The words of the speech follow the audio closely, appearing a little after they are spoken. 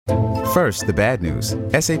First, the bad news.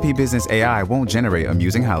 SAP Business AI won't generate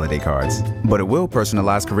amusing holiday cards, but it will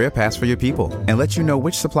personalize career paths for your people and let you know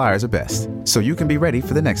which suppliers are best, so you can be ready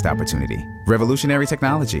for the next opportunity. Revolutionary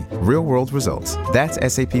technology, real-world results. That's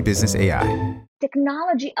SAP Business AI.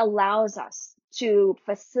 Technology allows us to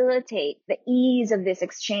facilitate the ease of this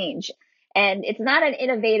exchange. And it's not an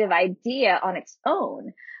innovative idea on its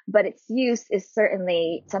own, but its use is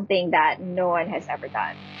certainly something that no one has ever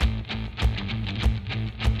done.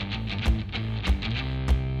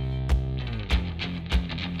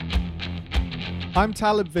 I'm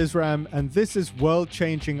Talib Visram, and this is World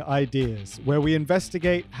Changing Ideas, where we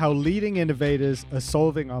investigate how leading innovators are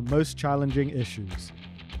solving our most challenging issues.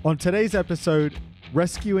 On today's episode,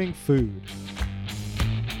 rescuing food.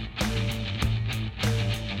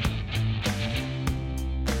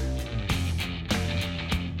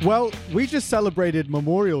 Well, we just celebrated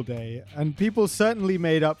Memorial Day, and people certainly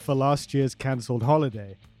made up for last year's cancelled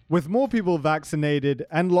holiday. With more people vaccinated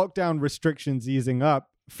and lockdown restrictions easing up,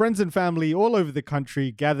 friends and family all over the country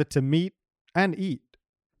gathered to meet and eat.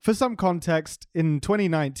 For some context, in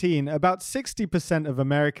 2019, about 60% of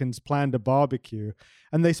Americans planned a barbecue,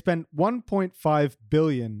 and they spent $1.5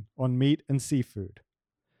 billion on meat and seafood.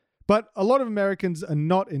 But a lot of Americans are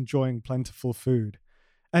not enjoying plentiful food.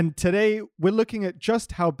 And today, we're looking at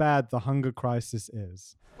just how bad the hunger crisis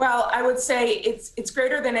is. Well, I would say it's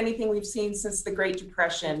greater than anything we've seen since the Great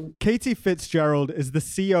Depression. Katie Fitzgerald is the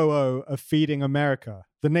COO of Feeding America,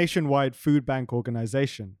 the nationwide food bank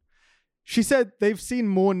organization. She said they've seen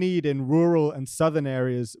more need in rural and southern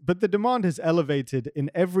areas, but the demand has elevated in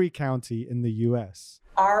every county in the U.S.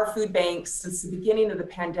 Our food banks, since the beginning of the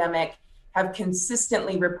pandemic, have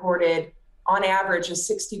consistently reported, on average, a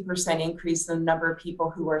 60% increase in the number of people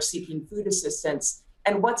who are seeking food assistance.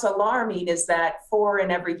 And what's alarming is that 4 in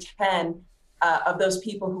every 10 of those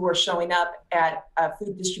people who are showing up at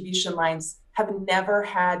food distribution lines have never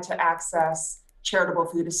had to access charitable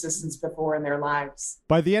food assistance before in their lives.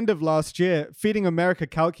 By the end of last year, Feeding America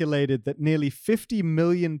calculated that nearly 50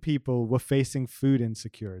 million people were facing food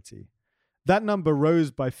insecurity. That number rose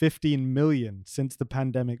by 15 million since the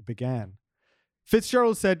pandemic began.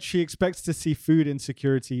 Fitzgerald said she expects to see food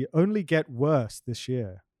insecurity only get worse this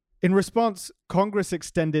year. In response, Congress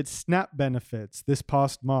extended SNAP benefits this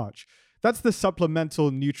past March. That's the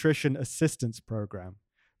Supplemental Nutrition Assistance Program.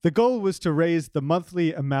 The goal was to raise the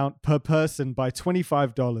monthly amount per person by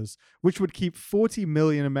 $25, which would keep 40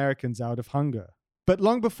 million Americans out of hunger. But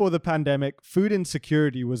long before the pandemic, food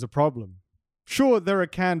insecurity was a problem. Sure, there are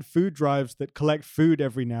canned food drives that collect food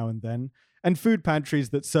every now and then, and food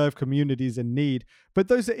pantries that serve communities in need, but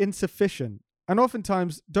those are insufficient and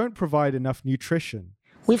oftentimes don't provide enough nutrition.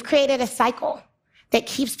 We've created a cycle that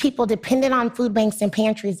keeps people dependent on food banks and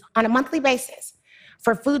pantries on a monthly basis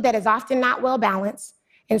for food that is often not well balanced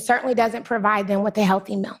and certainly doesn't provide them with a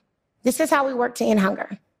healthy meal. This is how we work to end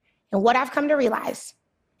hunger. And what I've come to realize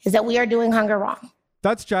is that we are doing hunger wrong.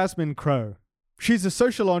 That's Jasmine Crow. She's a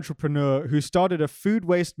social entrepreneur who started a food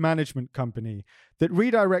waste management company that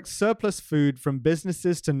redirects surplus food from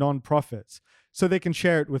businesses to nonprofits so they can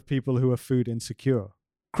share it with people who are food insecure.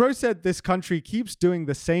 Crow said this country keeps doing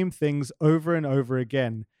the same things over and over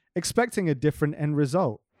again, expecting a different end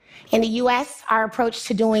result. In the U.S., our approach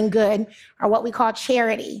to doing good, or what we call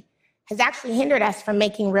charity, has actually hindered us from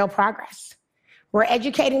making real progress. We're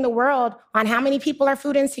educating the world on how many people are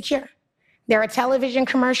food insecure. There are television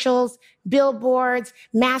commercials, billboards,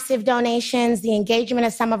 massive donations, the engagement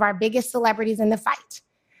of some of our biggest celebrities in the fight.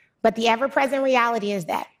 But the ever-present reality is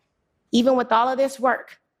that, even with all of this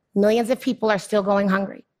work, millions of people are still going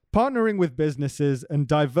hungry. Partnering with businesses and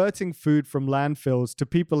diverting food from landfills to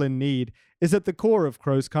people in need is at the core of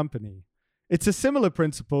Crow's company. It's a similar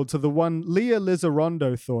principle to the one Leah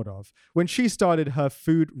Lizarondo thought of when she started her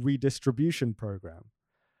food redistribution program.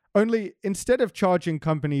 Only instead of charging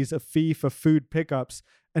companies a fee for food pickups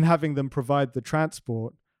and having them provide the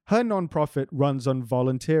transport, her nonprofit runs on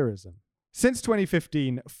volunteerism. Since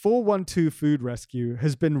 2015, 412 Food Rescue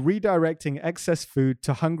has been redirecting excess food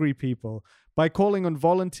to hungry people by calling on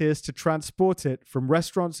volunteers to transport it from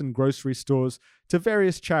restaurants and grocery stores to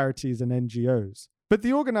various charities and NGOs. But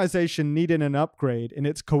the organization needed an upgrade in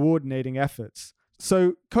its coordinating efforts.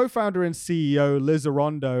 So co-founder and CEO Liz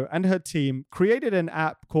Arondo and her team created an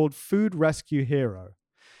app called Food Rescue Hero.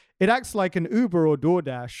 It acts like an Uber or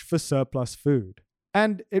DoorDash for surplus food.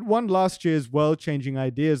 And it won last year's World Changing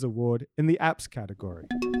Ideas Award in the apps category.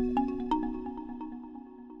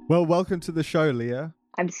 Well, welcome to the show, Leah.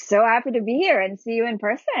 I'm so happy to be here and see you in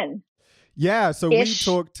person. Yeah, so we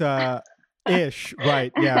talked ish,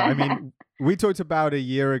 right? Yeah, I mean, we talked about a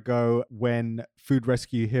year ago when Food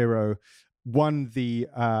Rescue Hero won the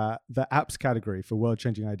apps category for World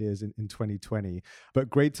Changing Ideas in 2020. But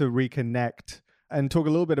great to reconnect and talk a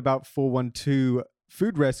little bit about 412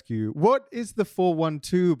 Food Rescue. What is the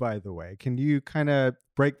 412, by the way? Can you kind of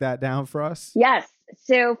break that down for us? Yes.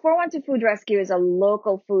 So 412 Food Rescue is a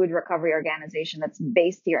local food recovery organization that's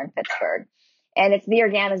based here in Pittsburgh. And it's the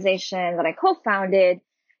organization that I co-founded.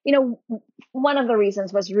 One of the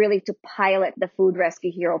reasons was really to pilot the Food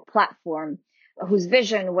Rescue Hero platform, whose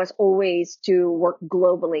vision was always to work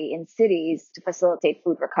globally in cities to facilitate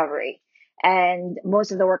food recovery. And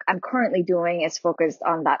most of the work I'm currently doing is focused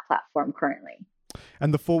on that platform currently.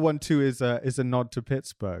 And the 412 is a nod to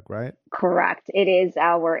Pittsburgh, right? Correct. It is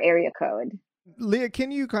our area code. Leah,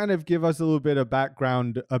 can you kind of give us a little bit of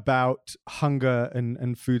background about hunger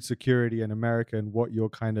and food security in America and what you're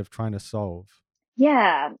kind of trying to solve?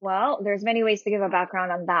 Yeah, well, there's many ways to give a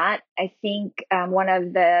background on that. I think one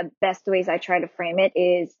of the best ways I try to frame it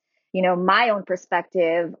is, my own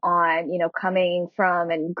perspective on, coming from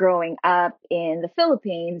and growing up in the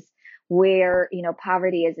Philippines where,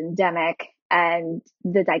 poverty is endemic and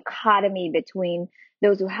the dichotomy between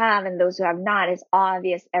those who have and those who have not is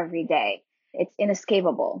obvious every day. It's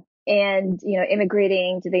inescapable. And,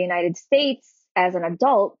 immigrating to the United States as an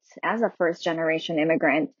adult, as a first generation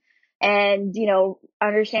immigrant, and,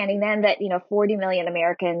 understanding then that, 40 million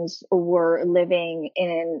Americans were living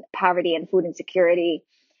in poverty and food insecurity.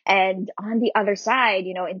 And on the other side,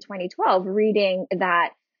 in 2012, reading that,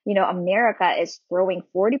 America is throwing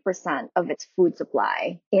 40% of its food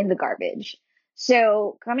supply in the garbage.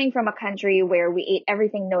 So coming from a country where we ate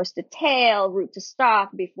everything nose to tail, root to stalk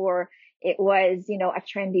before it was, a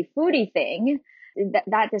trendy foodie thing,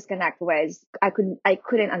 that disconnect was, I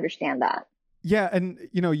couldn't understand that. Yeah. And,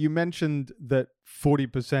 you mentioned that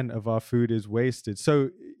 40% of our food is wasted. So,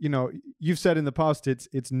 you've said in the past,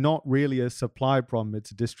 it's not really a supply problem,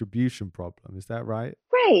 it's a distribution problem. Is that right?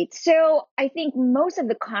 Right. So I think most of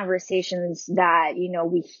the conversations that,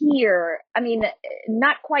 we hear,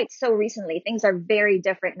 not quite so recently, things are very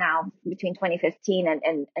different now between 2015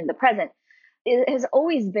 and the present. It has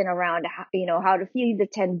always been around, how to feed the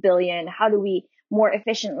 10 billion, how do we more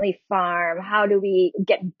efficiently farm, how do we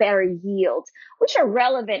get better yields, which are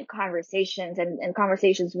relevant conversations and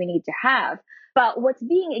conversations we need to have. But what's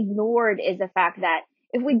being ignored is the fact that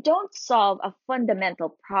if we don't solve a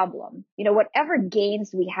fundamental problem, whatever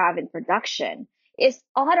gains we have in production is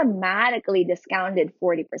automatically discounted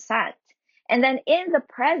 40%. And then in the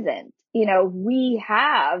present, we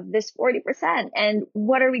have this 40%. And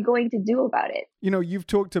what are we going to do about it? You've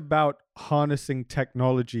talked about harnessing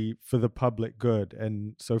technology for the public good.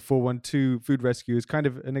 And so 412 Food Rescue is kind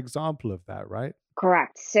of an example of that, right?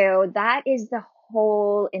 Correct. So that is the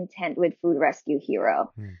whole intent with Food Rescue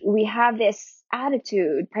Hero. We have this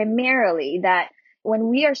attitude primarily that when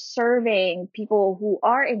we are serving people who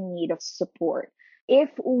are in need of support, if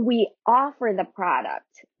we offer the product,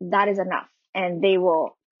 that is enough and they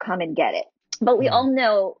will come and get it. But we all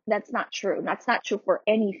know that's not true. That's not true for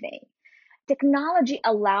anything. Technology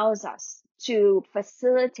allows us to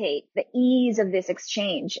facilitate the ease of this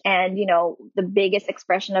exchange. And, the biggest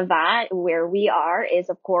expression of that where we are is,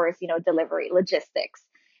 of course, delivery, logistics.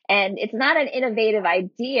 And it's not an innovative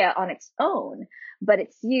idea on its own, but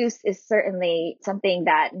its use is certainly something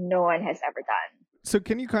that no one has ever done. So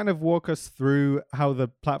can you kind of walk us through how the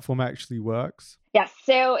platform actually works? Yes.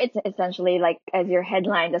 So it's essentially like as your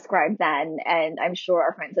headline described then, and I'm sure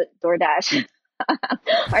our friends at DoorDash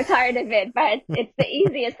are tired of it, but it's the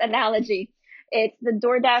easiest analogy. It's the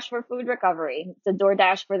DoorDash for food recovery. It's the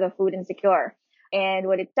DoorDash for the food insecure. And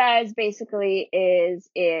what it does basically is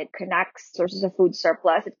it connects sources of food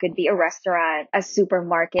surplus. It could be a restaurant, a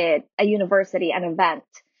supermarket, a university, an event,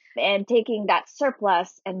 and taking that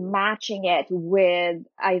surplus and matching it with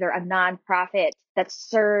either a nonprofit that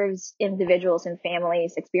serves individuals and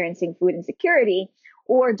families experiencing food insecurity,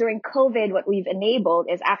 or during COVID, what we've enabled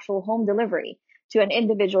is actual home delivery to an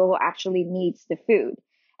individual who actually needs the food.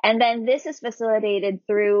 And then this is facilitated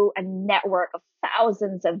through a network of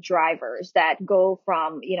thousands of drivers that go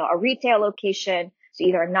from, a retail location to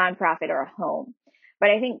either a nonprofit or a home. But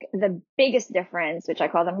I think the biggest difference, which I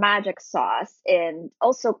call the magic sauce, and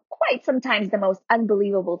also quite sometimes the most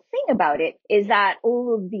unbelievable thing about it, is that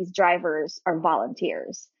all of these drivers are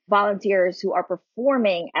volunteers who are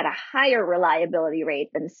performing at a higher reliability rate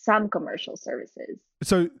than some commercial services.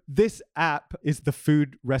 So this app is the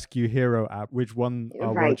Food Rescue Hero app, which won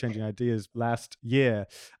our Right. World Changing Ideas last year.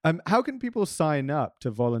 How can people sign up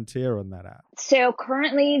to volunteer on that app? So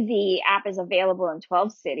currently the app is available in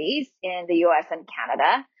 12 cities in the US and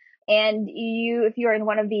Canada. And if you're in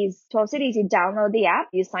one of these 12 cities, you download the app,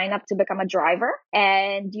 you sign up to become a driver,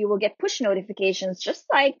 and you will get push notifications, just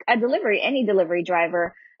like any delivery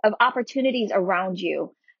driver, of opportunities around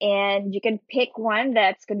you. And you can pick one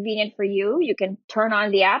that's convenient for you. You can turn on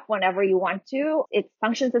the app whenever you want to. It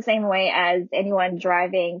functions the same way as anyone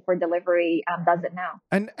driving for delivery does it now.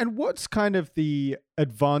 And what's kind of the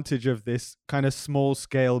advantage of this kind of small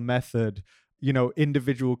scale method,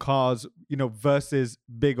 individual cars, versus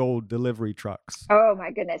big old delivery trucks? Oh my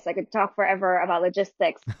goodness, I could talk forever about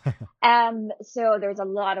logistics. So there's a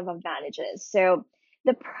lot of advantages. So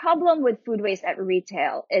the problem with food waste at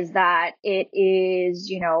retail is that it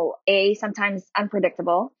is, sometimes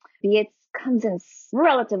unpredictable. B, it comes in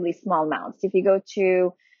relatively small amounts. If you go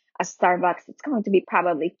to a Starbucks, it's going to be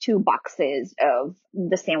probably 2 boxes of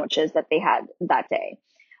the sandwiches that they had that day.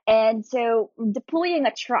 And so deploying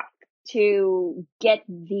a truck to get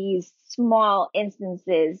these small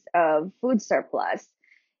instances of food surplus,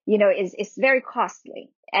 is very costly.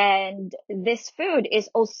 And this food is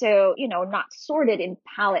also, not sorted in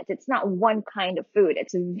pallets. It's not one kind of food.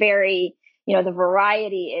 It's very, the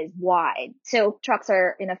variety is wide. So trucks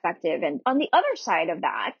are ineffective. And on the other side of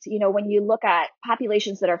that, when you look at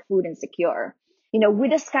populations that are food insecure, we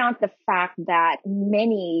discount the fact that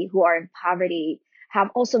many who are in poverty have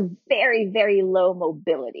also very, very low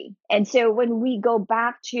mobility. And so when we go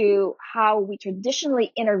back to how we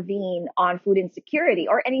traditionally intervene on food insecurity,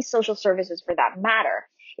 or any social services for that matter,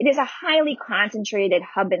 it is a highly concentrated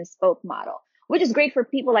hub and spoke model, which is great for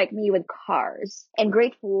people like me with cars, and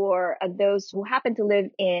great for those who happen to live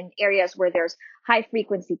in areas where there's high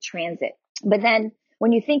frequency transit. But then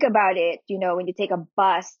when you think about it, when you take a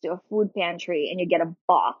bus to a food pantry and you get a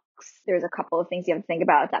box, there's a couple of things you have to think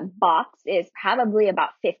about. That box is probably about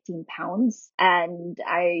 15 pounds. And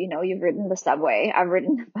you've ridden the subway. I've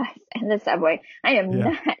ridden the bus and the subway. I am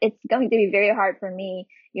not, it's going to be very hard for me,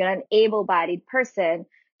 an able-bodied person,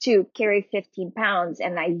 to carry 15 pounds.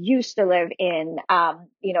 And I used to live in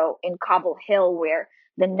Cobble Hill, where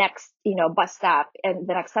the next, bus stop and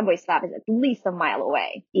the next subway stop is at least a mile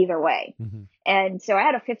away, either way. Mm-hmm. And so I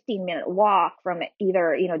had a 15-minute walk from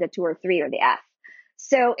either, the 2 or 3 or the F.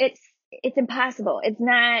 So it's impossible. It's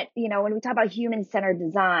not, when we talk about human-centered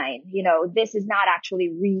design, this is not actually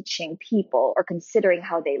reaching people or considering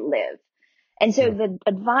how they live. And so the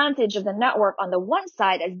advantage of the network on the one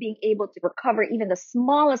side is being able to recover even the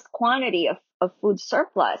smallest quantity of food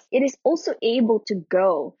surplus. It is also able to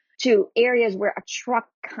go to areas where a truck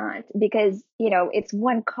can't, because, it's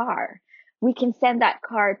one car. We can send that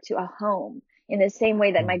car to a home in the same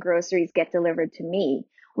way that my groceries get delivered to me.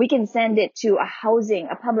 We can send it to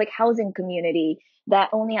a public housing community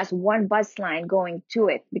that only has one bus line going to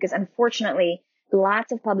it, because unfortunately,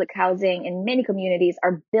 lots of public housing in many communities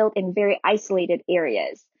are built in very isolated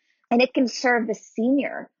areas. And it can serve the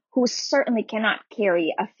senior who certainly cannot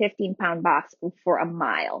carry a 15-pound box for a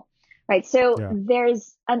mile, right? So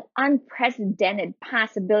there's an unprecedented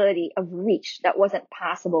possibility of reach that wasn't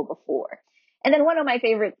possible before. And then one of my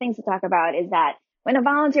favorite things to talk about is that when a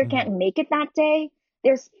volunteer can't make it that day,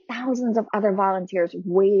 there's thousands of other volunteers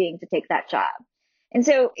waiting to take that job. And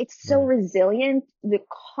so it's so resilient. The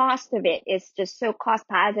cost of it is just so cost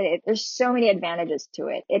positive. There's so many advantages to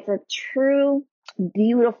it. It's a true,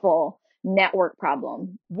 beautiful network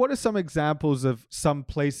problem. What are some examples of some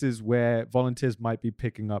places where volunteers might be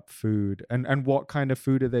picking up food, and what kind of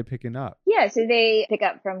food are they picking up? Yeah, so they pick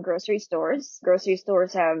up from grocery stores. Grocery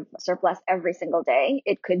stores have surplus every single day.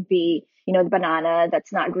 It could be, the banana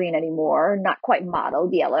that's not green anymore, not quite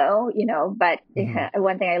mottled yellow, but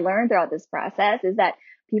one thing I learned throughout this process is that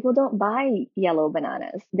people don't buy yellow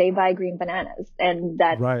bananas. They buy green bananas. And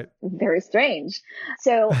that's very strange.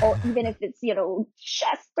 So even if it's,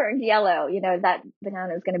 just turned yellow, that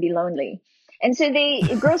banana is going to be lonely. And so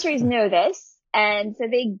groceries know this. And so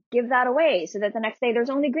they give that away so that the next day there's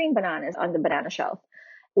only green bananas on the banana shelf.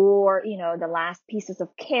 Or, the last pieces of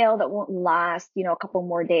kale that won't last, a couple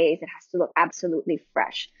more days. It has to look absolutely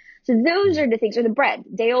fresh. So those are the things. Or the bread,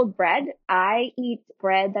 day old bread. I eat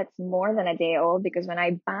bread that's more than a day old, because when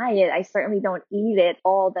I buy it, I certainly don't eat it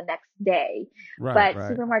all the next day. But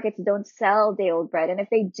supermarkets don't sell day old bread. And if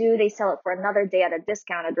they do, they sell it for another day at a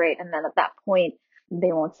discounted rate. And then at that point,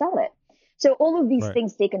 they won't sell it. So all of these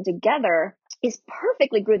things taken together is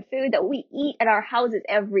perfectly good food that we eat at our houses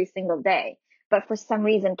every single day, but for some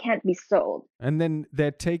reason can't be sold. And then they're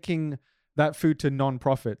taking that food to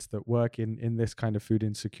nonprofits that work in this kind of food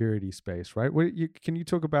insecurity space, right? Can you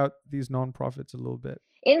talk about these nonprofits a little bit?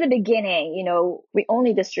 In the beginning, we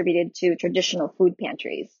only distributed to traditional food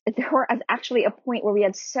pantries. There was actually a point where we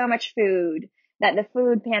had so much food, that the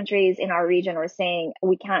food pantries in our region were saying,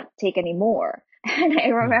 we can't take any more. And I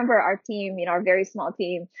remember our team, our very small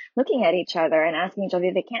team, looking at each other and asking each other,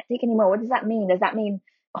 if they can't take any more, what does that mean? Does that mean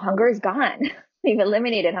hunger is gone? We've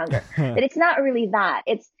eliminated hunger. But it's not really that.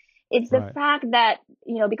 It's the Right. fact that,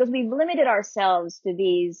 because we've limited ourselves to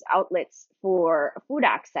these outlets for food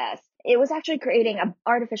access, it was actually creating an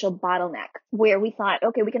artificial bottleneck where we thought,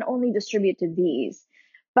 okay, we can only distribute to these.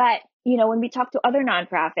 But, when we talk to other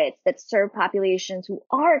nonprofits that serve populations who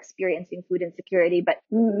are experiencing food insecurity, but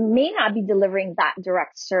may not be delivering that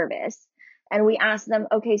direct service, and we ask them,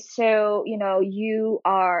 okay, so, you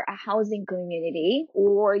are a housing community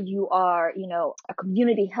or you are, a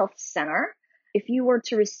community health center. If you were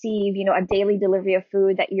to receive, a daily delivery of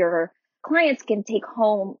food that your clients can take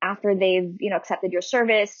home after they've, accepted your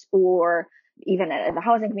service, or even at the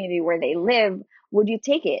housing community where they live, would you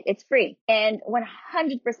take it? It's free. And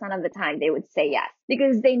 100% of the time they would say yes,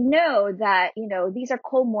 because they know that, these are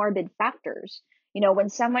comorbid factors. When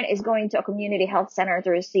someone is going to a community health center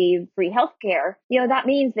to receive free healthcare, that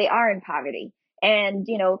means they are in poverty. And,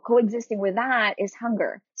 coexisting with that is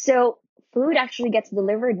hunger. So food actually gets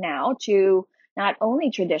delivered now to not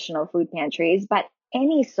only traditional food pantries, but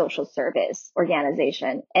any social service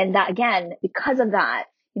organization. And that, again, because of that,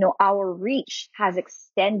 our reach has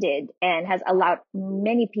extended and has allowed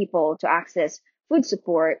many people to access food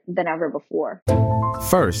support than ever before.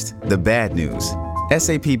 First, the bad news.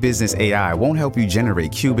 SAP Business AI won't help you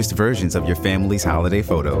generate cubist versions of your family's holiday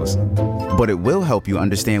photos. But it will help you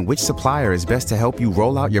understand which supplier is best to help you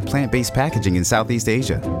roll out your plant-based packaging in Southeast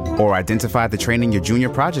Asia, or identify the training your junior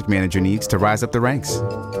project manager needs to rise up the ranks,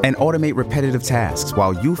 and automate repetitive tasks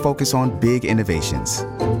while you focus on big innovations,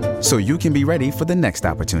 so you can be ready for the next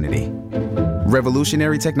opportunity.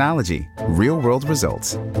 Revolutionary technology, real-world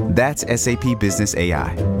results. That's SAP Business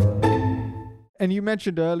AI. And you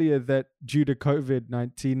mentioned earlier that due to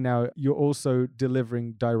COVID-19 now, you're also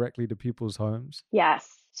delivering directly to people's homes. Yes.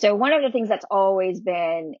 So one of the things that's always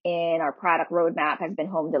been in our product roadmap has been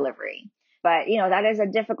home delivery. But, that is a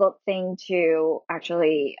difficult thing to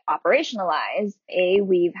actually operationalize.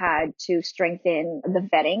 We've had to strengthen the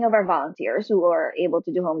vetting of our volunteers who are able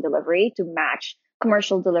to do home delivery to match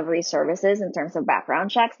commercial delivery services in terms of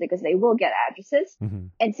background checks, because they will get addresses. Mm-hmm.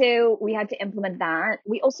 And so we had to implement that.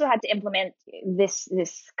 We also had to implement this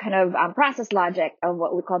kind of process logic of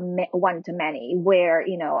what we call one-to-many, where,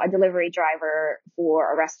 a delivery driver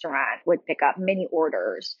for a restaurant would pick up many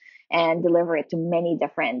orders and deliver it to many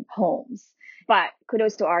different homes. But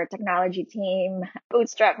kudos to our technology team,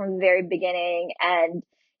 bootstrap from the very beginning, and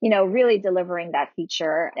really delivering that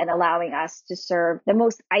feature and allowing us to serve the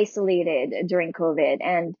most isolated during COVID.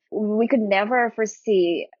 And we could never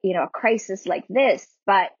foresee, a crisis like this,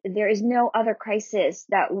 but there is no other crisis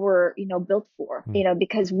that we're, built for,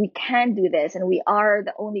 because we can do this and we are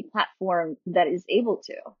the only platform that is able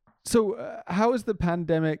to. So how has the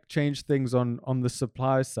pandemic changed things on the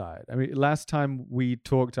supply side? I mean, last time we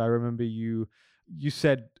talked, I remember you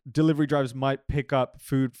said delivery drivers might pick up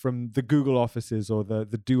food from the Google offices or the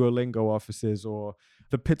Duolingo offices or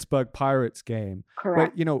the Pittsburgh Pirates game.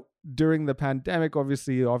 Correct. But, during the pandemic,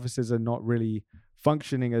 obviously, offices are not really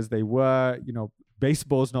functioning as they were.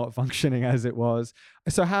 Baseball's not functioning as it was.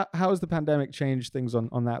 So how has the pandemic changed things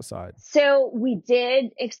on that side? So we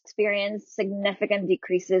did experience significant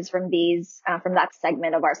decreases from that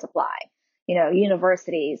segment of our supply.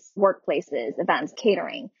 Universities, workplaces, events,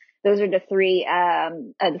 catering. Those are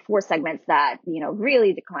the four segments that,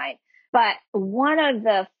 really declined. But one of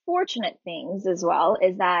the fortunate things as well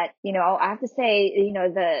is that, I have to say,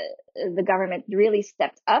 the government really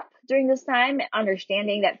stepped up during this time,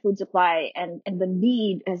 understanding that food supply and the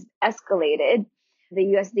need has escalated.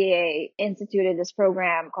 The USDA instituted this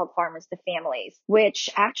program called Farmers to Families, which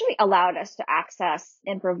actually allowed us to access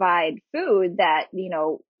and provide food that,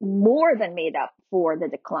 more than made up for the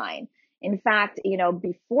decline. In fact,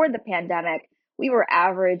 before the pandemic, we were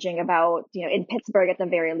averaging about, in Pittsburgh at the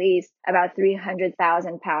very least, about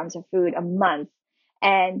 300,000 pounds of food a month.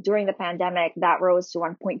 And during the pandemic, that rose to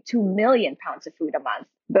 1.2 million pounds of food a month.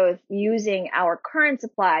 Both using our current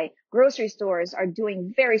supply, grocery stores are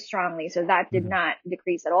doing very strongly. So that did not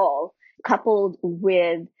decrease at all. Coupled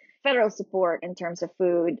with federal support in terms of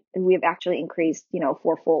food, we've actually increased,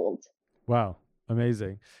 fourfold. Wow.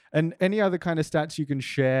 Amazing. And any other kind of stats you can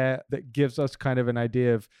share that gives us kind of an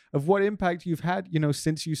idea of what impact you've had,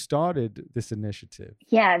 since you started this initiative?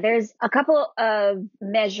 Yeah, there's a couple of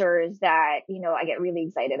measures that, I get really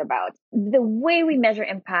excited about. The way we measure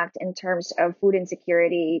impact in terms of food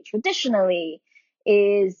insecurity traditionally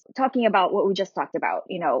is talking about what we just talked about,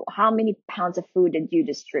 how many pounds of food did you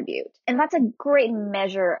distribute? And that's a great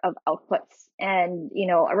measure of outputs and,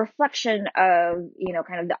 a reflection of,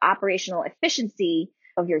 kind of the operational efficiency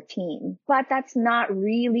of your team. But that's not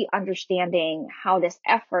really understanding how this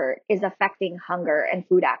effort is affecting hunger and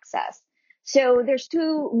food access. So there's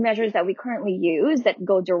two measures that we currently use that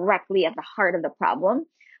go directly at the heart of the problem,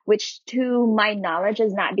 which to my knowledge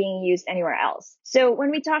is not being used anywhere else. So when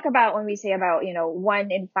we say about,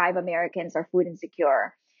 1 in 5 Americans are food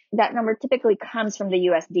insecure, that number typically comes from the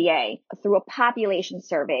USDA through a population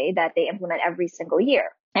survey that they implement every single year.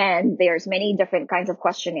 And there's many different kinds of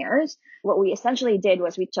questionnaires. What we essentially did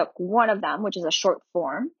was we took one of them, which is a short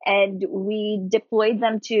form, and we deployed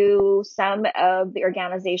them to some of the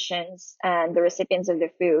organizations and the recipients of the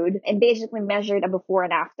food and basically measured a before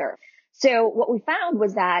and after. So what we found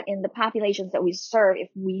was that in the populations that we serve, if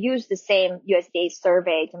we use the same USDA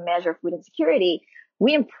survey to measure food insecurity,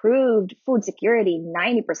 we improved food security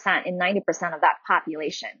 90% in 90% of that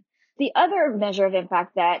population. The other measure of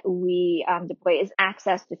impact that we deploy is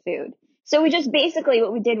access to food. So we just basically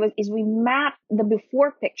what we did is we mapped the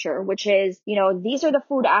before picture, which is, these are the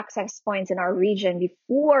food access points in our region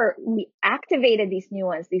before we activated these new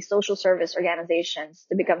ones, these social service organizations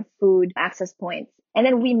to become food access points. And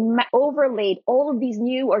then we overlaid all of these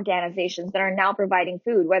new organizations that are now providing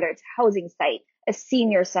food, whether it's a housing site, a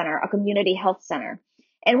senior center, a community health center.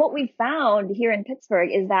 And what we found here in Pittsburgh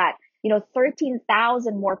is that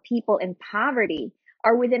 13,000 more people in poverty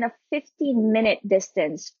are within a 15-minute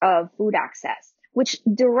distance of food access, which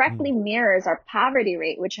directly mirrors our poverty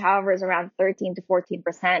rate, which however is around 13 to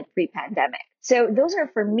 14% pre-pandemic. So those are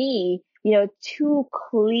for me, two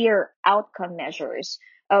clear outcome measures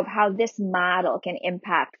of how this model can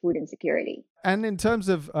impact food insecurity. And in terms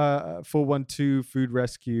of 412 Food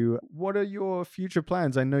Rescue, what are your future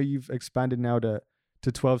plans? I know you've expanded now to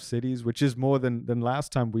 12 cities, which is more than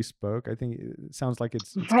last time we spoke. I think it sounds like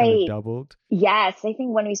it's Right. kind of doubled. Yes, I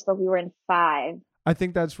think when we spoke, we were in 5. I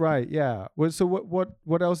think that's right. Yeah. Well, so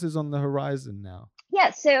what else is on the horizon now?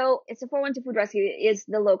 Yeah, so it's a 412 Food Rescue is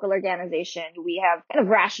the local organization. We have kind of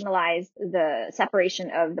rationalized the separation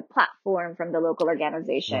of the platform from the local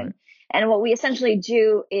organization. Right. And what we essentially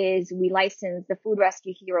do is we license the Food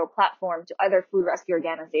Rescue Hero platform to other food rescue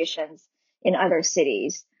organizations in other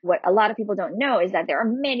cities. What a lot of people don't know is that there are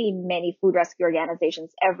many, many food rescue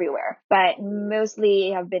organizations everywhere, but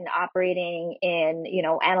mostly have been operating in,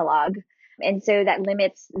 analog. And so that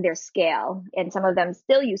limits their scale. And some of them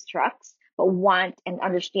still use trucks, but want and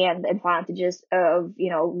understand the advantages of,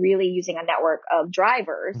 really using a network of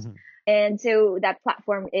drivers. Mm-hmm. And so that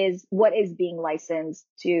platform is what is being licensed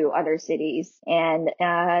to other cities. And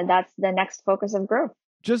that's the next focus of growth.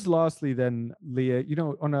 Just lastly then, Leah,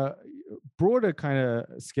 on a broader kind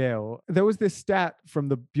of scale, there was this stat from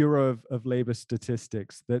the Bureau of Labor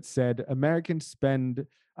Statistics that said Americans spend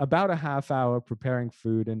about a half hour preparing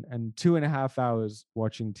food and 2.5 hours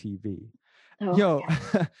watching TV. Yeah.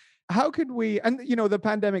 How could we, and the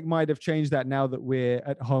pandemic might have changed that now that we're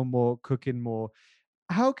at home more, cooking more.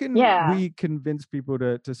 How can we convince people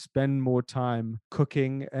to spend more time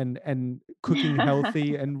cooking and cooking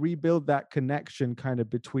healthy and rebuild that connection kind of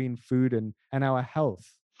between food and our health?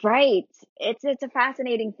 Right. It's a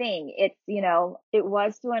fascinating thing. It's, it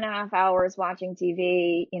was 2.5 hours watching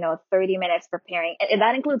TV, 30 minutes preparing. And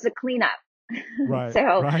that includes the cleanup. Right. So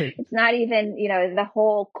right. It's not even, the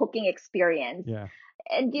whole cooking experience. Yeah.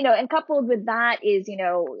 And, and coupled with that is,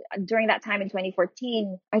 during that time in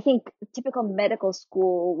 2014, I think typical medical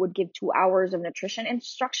school would give 2 hours of nutrition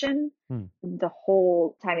instruction the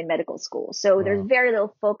whole time in medical school. So There's very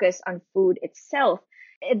little focus on food itself.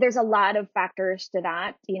 There's a lot of factors to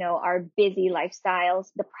that, our busy lifestyles,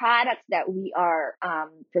 the products that we are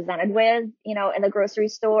presented with, in the grocery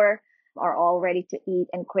store are all ready to eat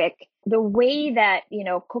and quick. The way that,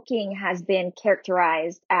 cooking has been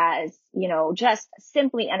characterized as, just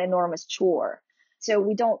simply an enormous chore. So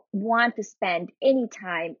we don't want to spend any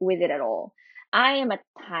time with it at all. I am a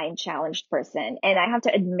time challenged person, and I have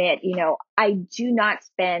to admit, I do not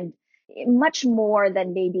spend much more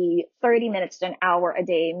than maybe 30 minutes to an hour a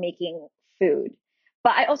day making food.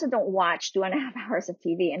 But I also don't watch 2.5 hours of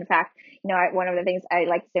TV. In fact, one of the things I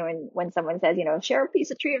like to say when someone says, share a piece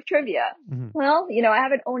of tree of trivia. Mm-hmm. Well, I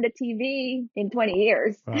haven't owned a TV in 20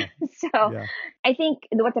 years. Wow. I think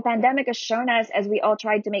what the pandemic has shown us as we all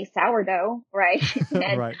tried to make sourdough, right?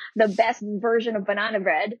 And right. The best version of banana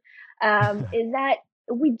bread, is that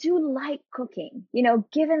we do like cooking,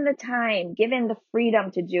 given the time, given the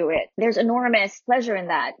freedom to do it. There's enormous pleasure in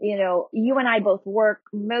that. You and I both work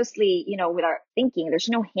mostly, with our thinking. There's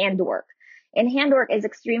no handwork. And handwork is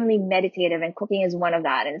extremely meditative, and cooking is one of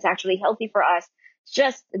that. And it's actually healthy for us.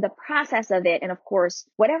 Just the process of it. And of course,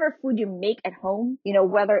 whatever food you make at home,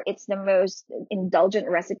 whether it's the most indulgent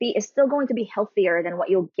recipe, is still going to be healthier than what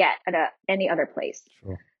you'll get at any other place.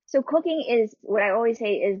 Sure. So cooking is what I always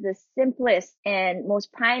say is the simplest and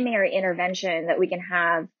most primary intervention that we can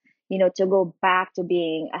have, to go back to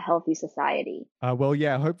being a healthy society. Well,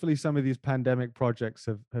 yeah, hopefully some of these pandemic projects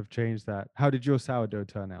have changed that. How did your sourdough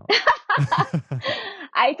turn out?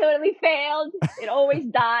 I totally failed. It always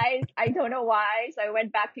dies. I don't know why. So I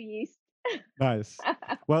went back to yeast. Nice.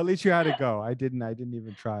 Well, at least you had to go. I didn't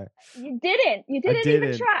even try. You didn't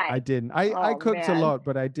even try. I didn't. I cooked a lot,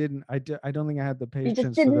 but I didn't. I don't think I had the patience. You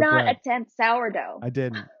just did not attempt sourdough. I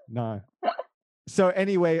didn't. No. So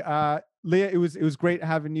anyway, Leah, it was great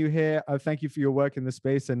having you here. Thank you for your work in the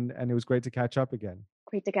space, and it was great to catch up again.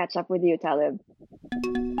 Great to catch up with you, Talib.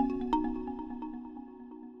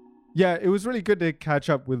 Yeah, it was really good to catch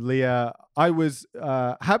up with Leah. I was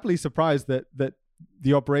happily surprised that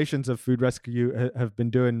the operations of Food Rescue have been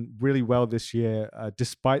doing really well this year,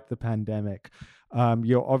 despite the pandemic.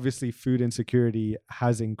 Obviously, food insecurity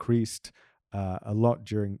has increased a lot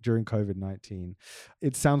during COVID-19.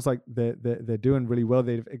 It sounds like they're doing really well.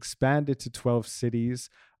 They've expanded to 12 cities,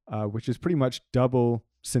 which is pretty much double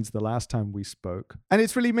since the last time we spoke. And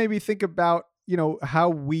it's really made me think about how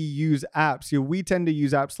we use apps. We tend to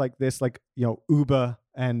use apps like this, like Uber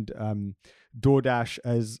and DoorDash,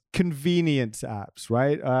 as convenience apps,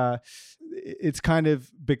 right? It's kind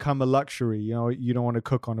of become a luxury. You don't want to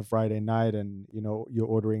cook on a Friday night, and you're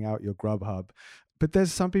ordering out your Grubhub. But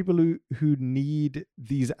there's some people who need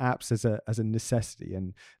these apps as a necessity,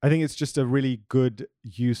 and I think it's just a really good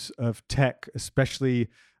use of tech, especially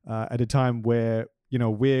at a time where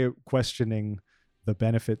we're questioning the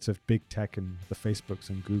benefits of big tech and the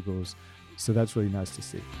Facebooks and Googles. So that's really nice to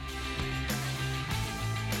see.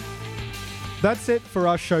 That's it for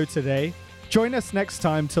our show today. Join us next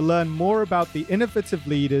time to learn more about the innovative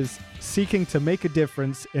leaders seeking to make a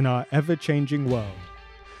difference in our ever-changing world.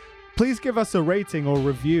 Please give us a rating or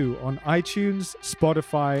review on iTunes,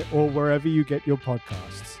 Spotify, or wherever you get your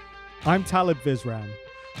podcasts. I'm Talib Visram.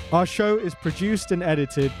 Our show is produced and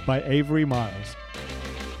edited by Avery Miles.